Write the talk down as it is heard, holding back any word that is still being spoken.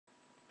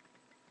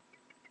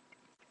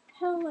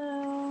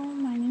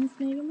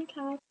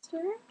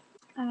McAllister.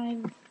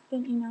 I've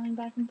been emailing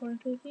back and forth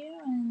with you,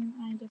 and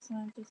I just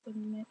wanted to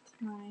submit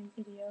my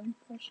video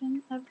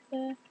portion of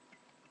the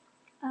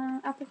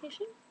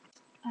application.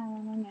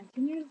 I'm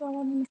 19 years old,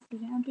 I'm a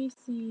student at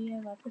BC,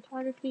 I love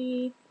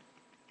photography.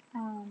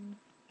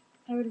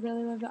 I would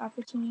really love the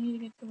opportunity to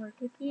get to work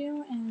with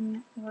you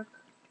and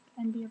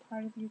be a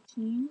part of your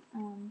team.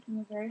 I'm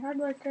a very hard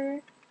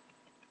worker.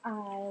 I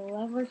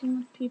love working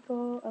with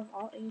people of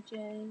all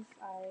ages.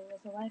 I was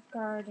a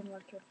lifeguard and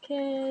worked with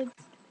kids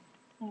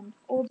and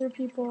older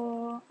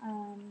people,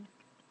 and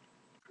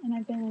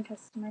I've been in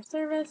customer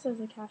service as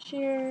a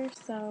cashier,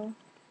 so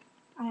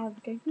I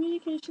have good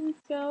communication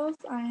skills.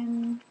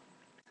 I'm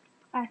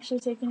actually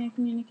taking a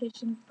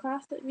communications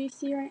class at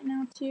VC right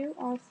now too,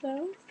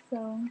 also,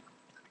 so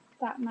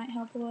that might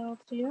help a little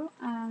too.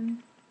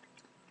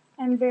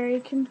 I'm very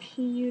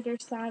computer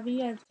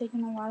savvy. I've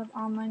taken a lot of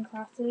online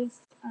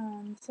classes,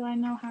 so I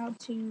know how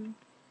to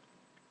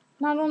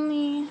not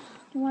only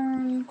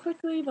learn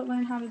quickly, but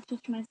learn how to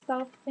teach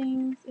myself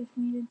things if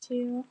needed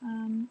to.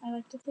 I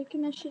like to take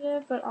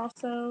initiative, but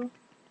also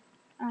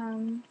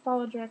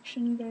follow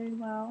direction very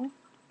well.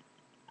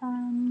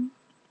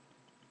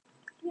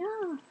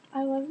 Yeah,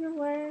 I love your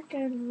work.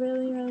 I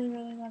really, really,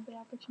 really love the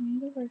opportunity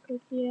to work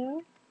with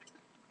you.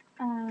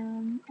 I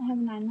have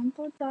a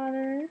 9-month-old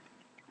daughter,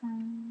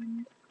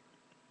 and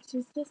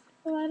she's just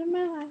the light of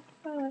my life.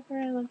 I love her.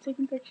 I love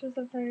taking pictures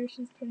of her.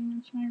 She's pretty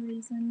much my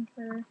reason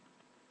for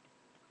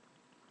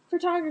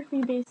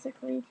photography,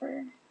 basically,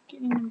 for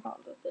getting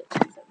involved with it.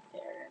 She's up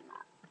there in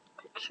that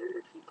picture,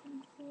 if you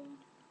can see.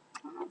 I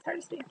don't know, it's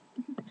hard to see.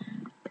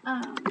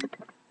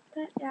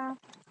 But yeah,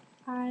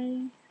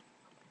 I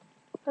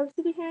hope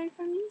to be hearing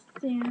from you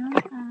soon.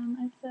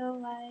 I feel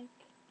like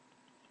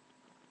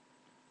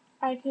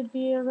I could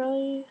be a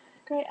really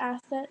great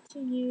asset to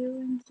you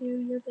and to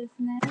your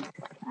business,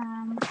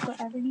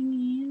 whatever you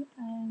need.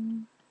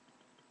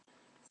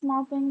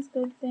 Small things,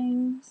 big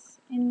things,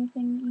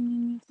 anything that you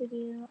need me to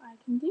do, I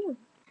can do.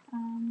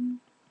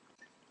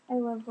 I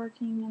love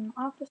working in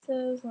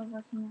offices, love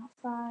working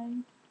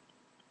outside.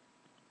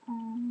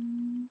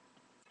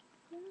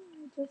 Yeah,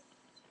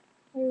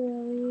 I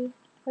really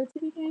hope to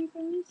be hearing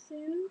from you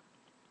soon,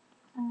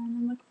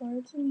 and look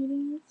forward to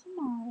meeting you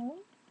tomorrow.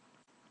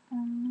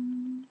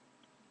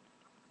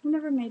 I've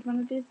never made one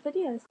of these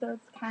videos, so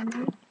it's kind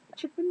of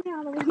tripping me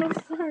out a little,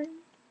 sorry.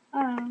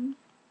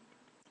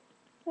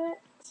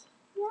 But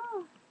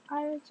yeah,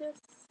 I was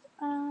just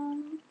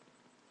trying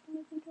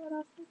to think of what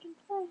else I can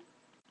say.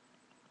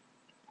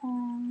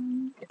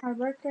 Hard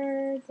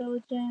worker,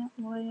 diligent,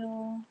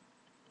 loyal,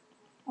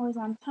 always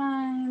on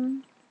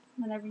time.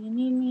 Whenever you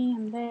need me,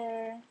 I'm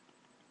there.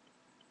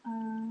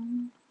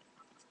 And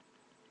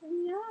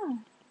yeah,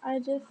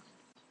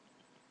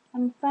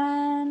 I'm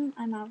fun,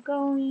 I'm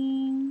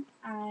outgoing,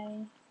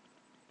 I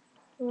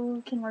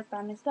can work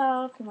by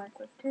myself, can work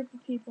with a group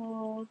of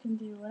people, can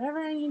do whatever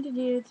I need to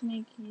do to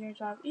make your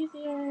job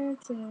easier,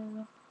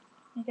 to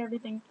make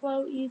everything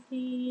flow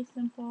easy,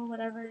 simple,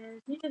 whatever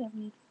is needed of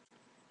me.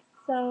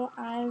 So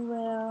I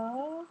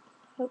will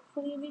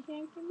hopefully be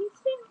hearing from you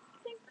soon.